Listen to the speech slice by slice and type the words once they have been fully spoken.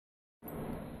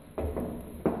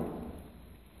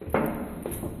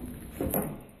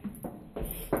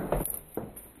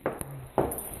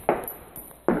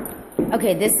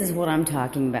Okay, this is what I'm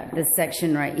talking about. This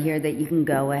section right here that you can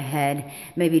go ahead,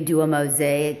 maybe do a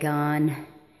mosaic on,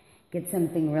 get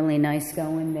something really nice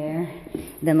going there.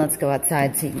 Then let's go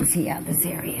outside so you can see out this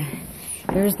area.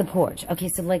 Here's the porch. Okay,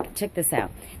 so like, check this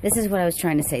out. This is what I was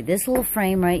trying to say. This little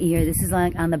frame right here, this is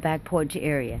like on the back porch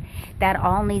area. That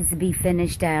all needs to be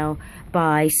finished out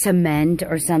by cement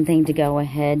or something to go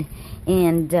ahead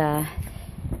and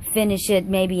finish it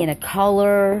maybe in a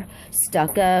color,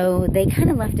 stucco. They kind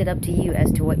of left it up to you as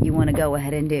to what you want to go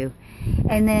ahead and do.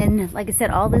 And then, like I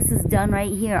said, all this is done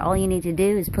right here. All you need to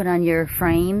do is put on your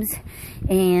frames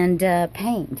and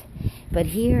paint. But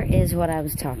here is what I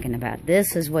was talking about.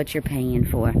 This is what you're paying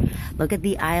for. Look at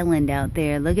the island out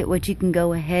there. Look at what you can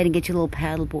go ahead and get your little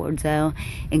paddle boards out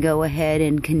and go ahead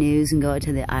and canoes and go out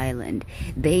to the island.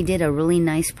 They did a really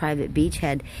nice private beach,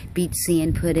 had beach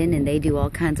sand put in, and they do all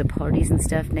kinds of parties and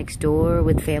stuff next door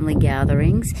with family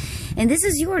gatherings. And this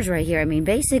is yours right here. I mean,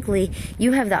 basically,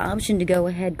 you have the option to go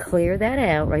ahead, clear that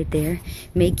out right there,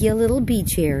 make you a little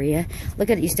beach area. Look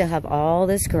at it, you still have all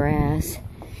this grass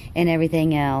and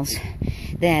everything else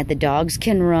that the dogs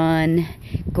can run.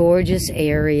 Gorgeous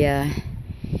area.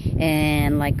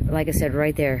 And like I said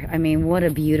right there, I mean, what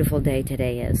a beautiful day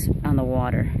today is on the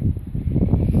water.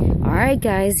 All right,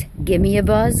 guys, give me a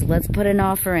buzz. Let's put an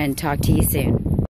offer in. Talk to you soon.